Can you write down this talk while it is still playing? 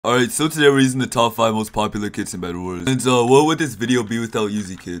Alright, so today we're using the top 5 most popular kits in Bedwars. And what would this video be without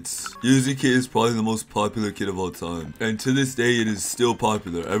Uzi kits? Uzi kit is probably the most popular kit of all time. And to this day, it is still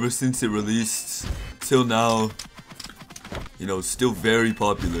popular. Ever since it released till now, you know, still very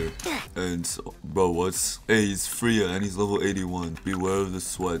popular. And, bro, what's... Hey, he's Freya and he's level 81. Beware of the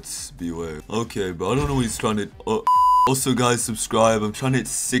sweats, beware. Okay, bro, I don't know what he's trying to... Also, guys, subscribe. I'm trying to hit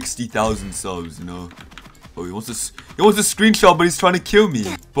 60,000 subs, you know? Oh, he wants a screenshot, but he's trying to kill me.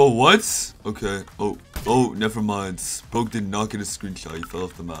 But what? Okay. Oh, never mind. Broke did not get a screenshot. He fell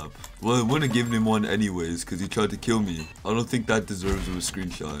off the map. Well, I wouldn't have given him one anyways, because he tried to kill me. I don't think that deserves a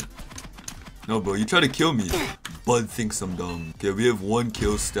screenshot. No, bro, you tried to kill me. Bud thinks I'm dumb. Okay, we have 1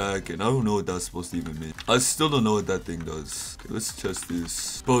 kill stack, and I don't know what that's supposed to even mean. I still don't know what that thing does. Okay, let's test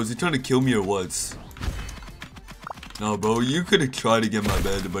this. Bro, is he trying to kill me or what? No, bro, you could have tried to get my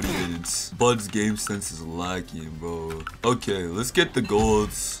bed, but he didn't. Bud's game sense is lacking, bro. Okay, let's get the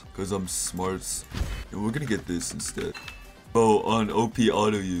golds, because I'm smart. And we're gonna get this instead. Bro, on OP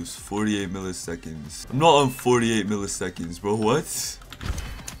auto use, 48 milliseconds. I'm not on 48 milliseconds, bro. What?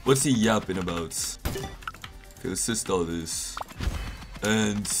 What's he yapping about? Okay, let's test all this.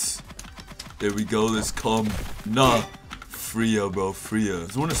 And there we go. Let's come. Nah. Freya, bro. Freya.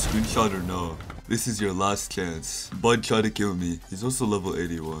 Does you want a screenshot or no? This is your last chance. Bud tried to kill me. He's also level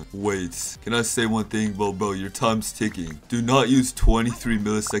 81. Wait, can I say one thing? Bro, your time's ticking. Do not use 23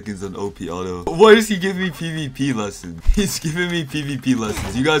 milliseconds on OP auto. Why is he giving me PvP lessons? He's giving me PvP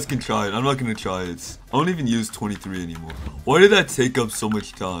lessons. You guys can try it. I'm not gonna try it. I don't even use 23 anymore. Why did that take up so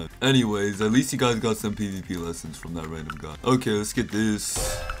much time? Anyways, at least you guys got some PvP lessons from that random guy. Okay, let's get this.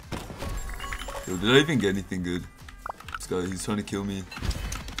 Yo, did I even get anything good? This guy, he's trying to kill me.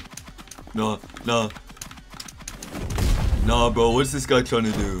 Nah, bro, what's this guy trying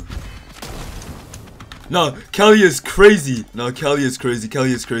to do? Nah, Callie is crazy. Nah, Callie is crazy.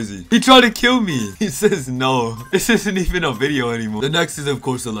 He tried to kill me. He says no. This isn't even a video anymore. The next is, of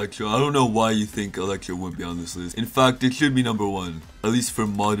course, Electra. I don't know why you think Electra wouldn't be on this list. In fact, it should be number 1. At least for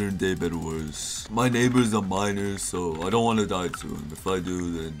modern day Bedwars. My neighbor's a miner, so I don't want to die to him. If I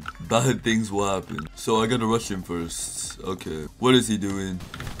do, then bad things will happen. So I gotta rush him first. Okay, what is he doing?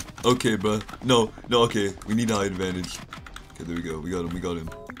 Okay, bro. No, okay. We need high advantage. Okay, there we go. We got him.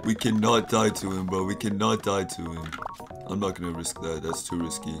 We cannot die to him, bro. We cannot die to him. I'm not gonna risk that. That's too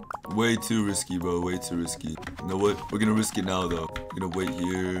risky. Way too risky, bro. Way too risky. You know what? We're gonna risk it now, though. We're gonna wait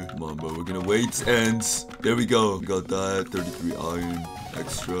here. Come on, bro. We're gonna wait, and there we go. We got that. 33 iron.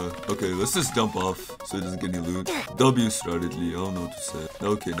 Extra. Okay, let's just dump off so he doesn't get any loot. W strategy. I don't know what to say.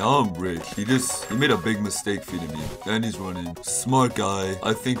 Okay, now I'm rich. He made a big mistake feeding me. And he's running. Smart guy.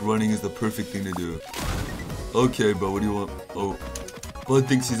 I think running is the perfect thing to do. Okay, bro. What do you want? Oh. Bud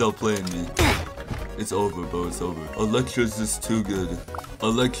thinks he's outplaying me. It's over, bro. It's over. Electra is just too good.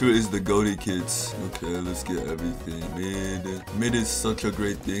 Electra is the goated kids. Okay, let's get everything. Mid is such a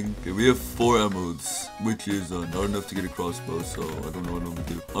great thing. Okay, we have 4 emeralds, which is not enough to get a crossbow, so I don't know what I'm gonna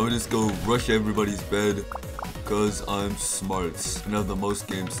do. I'm gonna just go rush everybody's bed, because I'm smart and have the most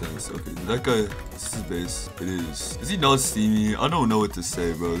game sense. Okay, that guy, this is his base. It is. Does he not see me? I don't know what to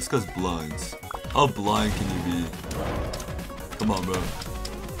say, bro. This guy's blind. How blind can you be? Come on, bro.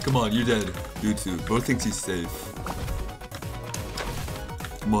 Come on, you're dead. You too. Bro thinks he's safe.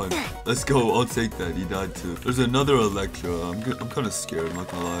 Come on, let's go. I'll take that. He died too. There's another Electra. I'm kind of scared. I'm not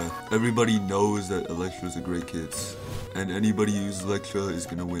gonna lie. Everybody knows that Electra is a great kit, and anybody who uses Electra is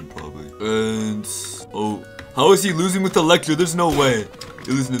gonna win probably. And oh, how is he losing with Electra? There's no way.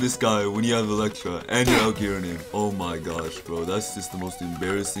 You listen to this guy when you have Electra and you're out gearing him. Oh my gosh, bro. That's just the most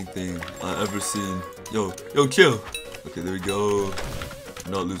embarrassing thing I've ever seen. Yo, chill. Okay, there we go.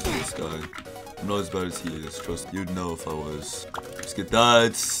 I'm not losing this guy. I'm not as bad as he is. Trust me. You'd know if I was. Let's get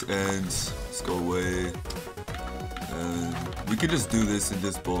that, and let's go away. And we could just do this and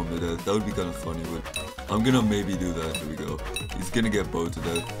just blow him to death. That would be kind of funny, but I'm gonna maybe do that. Here we go. He's gonna get bowed to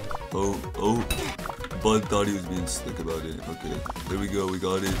death. Oh. Bud thought he was being slick about it. Okay, there we go. We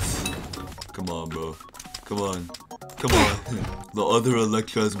got it. Come on, bro. Come on. The other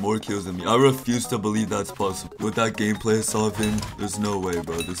Electra has more kills than me. I refuse to believe that's possible. With that gameplay I saw of him, there's no way,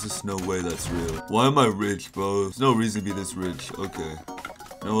 bro. There's just no way that's real. Why am I rich, bro? There's no reason to be this rich. Okay.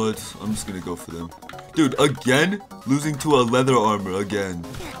 You know what? I'm just gonna go for them. Dude, again? Losing to a leather armor again.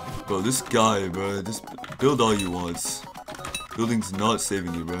 Bro, this guy, bro. Just build all you want. Building's not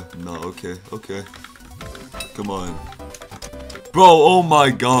saving you, bro. No, okay. Come on. Bro, oh my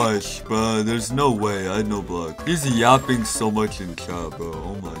gosh, bro. There's no way. I had no block. He's yapping so much in chat, bro.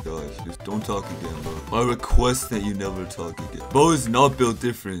 Oh my gosh. Just don't talk again, bro. I request that you never talk again. Bro is not built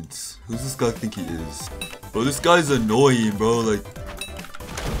different. Who's this guy think he is? Bro, this guy's annoying, bro. Like,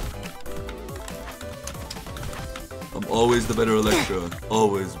 I'm always the better Electra.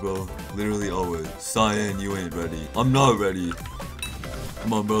 Always, bro. Literally always. Cyan, you ain't ready. I'm not ready.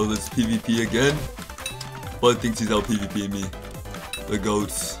 Come on, bro. Let's PvP again. Bud thinks he's out PvPing me. The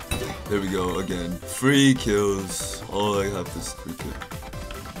goats. There we go again. Free kills. All I have is free kills.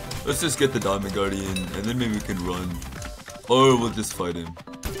 Let's just get the Diamond Guardian, and then maybe we can run. Or we'll just fight him.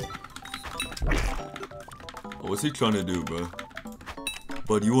 Oh, what's he trying to do, bro?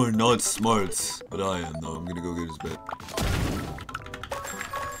 But you are not smart. But I am, though. I'm gonna go get his bed.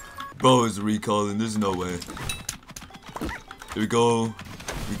 Bro is recalling. There's no way. Here we go.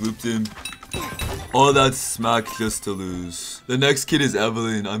 We glooped him. All that smack just to lose. The next kid is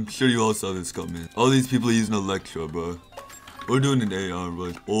Evelyn. I'm sure you all saw this coming. All these people are using Electro, bro. We're doing an AR,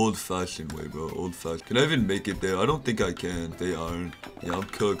 bro. Old-fashioned way, bro. Old-fashioned. Can I even make it there? I don't think I can. They aren't. Yeah, I'm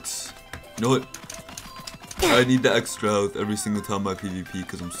cooked. You know what? I need the extra health every single time I PvP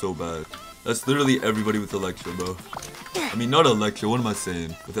because I'm so bad. That's literally everybody with Electro, bro. I mean, not Electro. What am I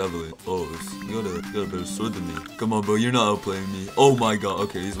saying? With Evelyn. Oh, you got a better sword than me. Come on, bro. You're not outplaying me. Oh my god.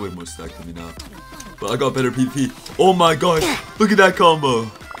 Okay, he's way more stacked than me now. But I got better PvP. Oh my god. Look at that combo.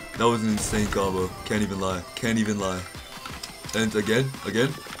 That was an insane combo. Can't even lie. Can't even lie. And again.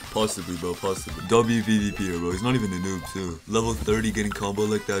 Possibly, bro. Possibly. WPVP here, bro. He's not even a noob, too. Level 30 getting combo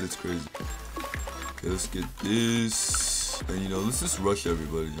like that. It's crazy. Okay, let's get this. And you know, let's just rush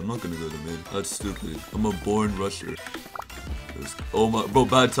everybody. I'm not gonna go to mid. That's stupid. I'm a born rusher. Oh my, bro,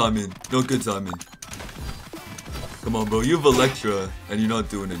 bad timing. No good timing. Come on, bro. You have Electra, and you're not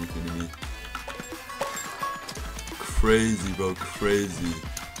doing anything to me. Crazy, bro. Crazy.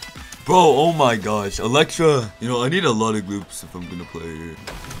 Bro, oh my gosh. Electra. You know, I need a lot of gloops if I'm gonna play here.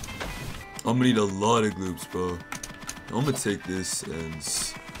 I'm gonna need a lot of gloops, bro. I'm gonna take this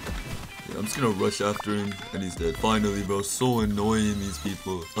and... I'm just gonna rush after him, and he's dead. Finally, bro. So annoying, these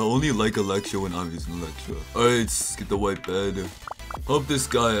people. I only like Electro when I'm using Electro. Alright, let's get the white bed. Hope this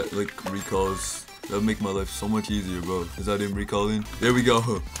guy, like, recalls. That'll make my life so much easier, bro. Is that him recalling? There we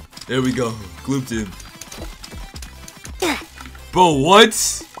go. There we go. Glooped him. Bro,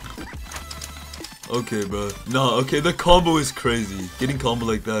 what? Okay, bro. Nah, okay, the combo is crazy. Getting combo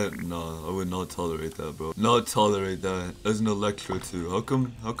like that, nah, I would not tolerate that, bro. Not tolerate that. As an Electro, too. How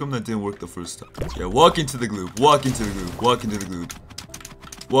come that didn't work the first time? Yeah, walk into the gloop. Walk into the gloop. Walk into the gloop.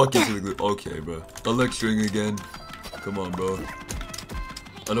 Walk into the gloop. Okay, bro. Electroing again. Come on, bro.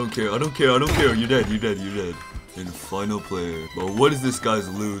 I don't care. I don't care. I don't care. You're dead. You're dead. You're dead. And final player. Bro, what is this guy's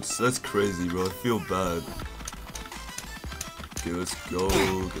loot? That's crazy, bro. I feel bad. Okay, let's go.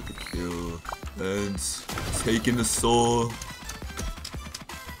 Get the kill. And taking the soul.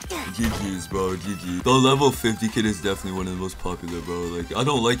 GG's, bro. GG. The level 50 kit is definitely one of the most popular, bro. Like, I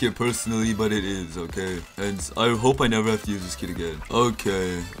don't like it personally, but it is, okay? And I hope I never have to use this kit again.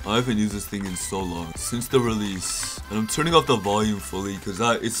 Okay. I haven't used this thing in so long. Since the release. And I'm turning off the volume fully because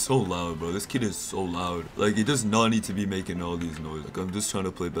it's so loud, bro. This kit is so loud. Like, it does not need to be making all these noises. Like, I'm just trying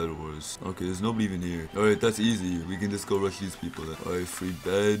to play Bedwars. Okay, there's nobody even here. Alright, that's easy. We can just go rush these people then. Alright, free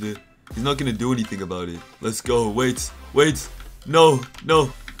bed. He's not gonna do anything about it. Let's go. Wait. Wait. No.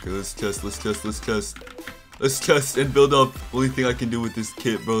 No. Okay, let's test. Let's test. Let's test. Let's test and build up. Only thing I can do with this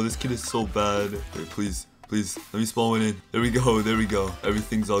kit, bro. This kit is so bad. Okay, please. Please. Let me spawn one in. There we go. There we go.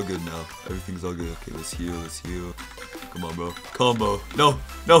 Everything's all good now. Everything's all good. Okay, let's heal. Let's heal. Come on, bro. Combo. No.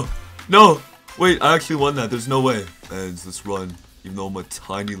 No. No. Wait, I actually won that. There's no way. And let's run. Even though I'm a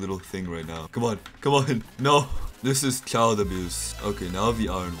tiny little thing right now. Come on. Come on. No. This is child abuse. Okay, now the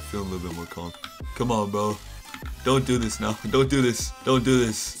iron. I'm feeling a little bit more calm. Come on, bro. Don't do this now. Don't do this. Don't do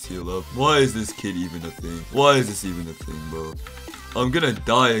this. Let's heal up. Why is this kid even a thing? Why is this even a thing, bro? I'm gonna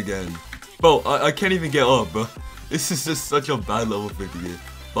die again. Bro, I can't even get up, bro. This is just such a bad level 50 kid.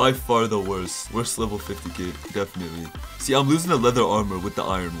 By far the worst. Worst level 50 kid. Definitely. See, I'm losing the leather armor with the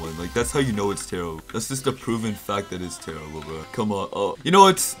iron one. Like, that's how you know it's terrible. That's just a proven fact that it's terrible, bro. Come on. Oh, you know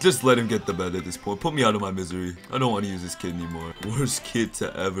what? Just let him get the bed at this point. Put me out of my misery. I don't want to use this kid anymore. Worst kid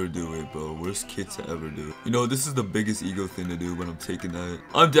to ever do it, bro. Worst kid to ever do it. You know, this is the biggest ego thing to do when I'm taking that.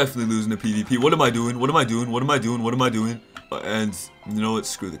 I'm definitely losing the PvP. What am I doing? What am I doing? What am I doing? What am I doing? And you know what?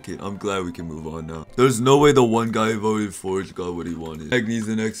 Screw the kid. I'm glad we can move on now. There's no way the one guy who voted for it got what he wanted. Agni's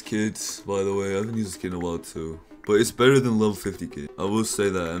the next kid, by the way. I haven't used this kid in a while too. But it's better than level 50 kid. I will say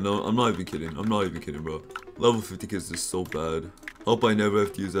that. And no, I'm not even kidding. I'm not even kidding, bro. Level 50 kid is just so bad. Hope I never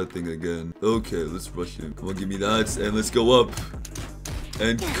have to use that thing again. Okay, let's rush him. Come on, give me that. And let's go up.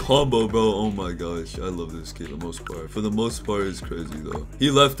 And combo, bro. Oh my gosh. I love this kid for the most part. For the most part, it's crazy, though.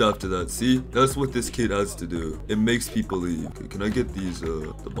 He left after that. See? That's what this kid has to do. It makes people leave. Okay, can I get these,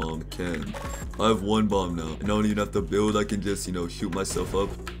 the bomb? I can. I have one bomb now. And I don't even have to build. I can just, you know, shoot myself up.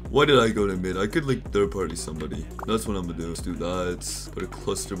 Why did I go to mid? I could like third party somebody. That's what I'm gonna do. Let's do that. Put a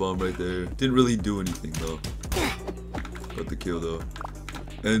cluster bomb right there. Didn't really do anything though. Got the kill though.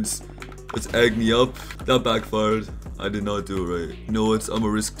 And let's Agni up. That backfired. I did not do it right. You know what? I'm a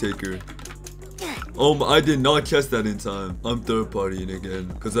risk taker. Oh, I did not catch that in time. I'm third partying again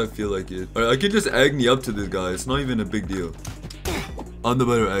because I feel like it. Alright, I can just Agni up to this guy. It's not even a big deal. I'm the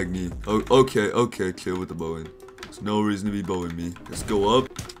better Agni. Oh, okay, chill with the bowing. There's no reason to be bowing me. Let's go up.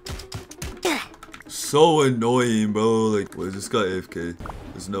 So annoying, bro. Like, wait, is this guy AFK?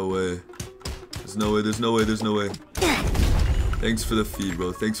 There's no way. There's no way. Thanks for the feed,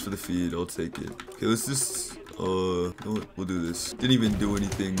 bro. Thanks for the feed. I'll take it. Okay, let's just, you know what? We'll do this. Didn't even do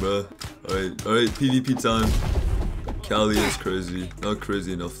anything, bro. Alright, PvP time. Cali is crazy. Not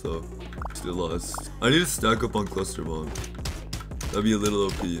crazy enough, though. Still lost. I need to stack up on cluster bomb. That'd be a little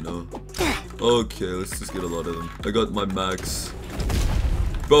OP, you know? Okay, let's just get a lot of them. I got my max.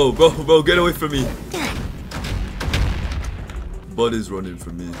 Bro, get away from me. Bud is running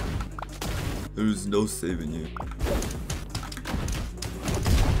from me. There's no saving you.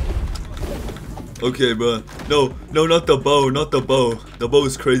 Okay, bro. No, not the bow, The bow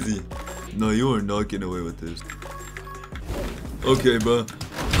is crazy. No, you are not getting away with this. Okay, bro.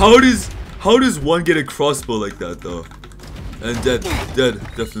 How does one get a crossbow like that, though? And dead,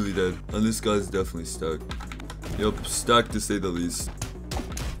 definitely dead. And this guy's definitely stacked. Yup, stacked to say the least.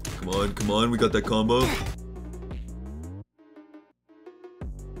 Come on, we got that combo.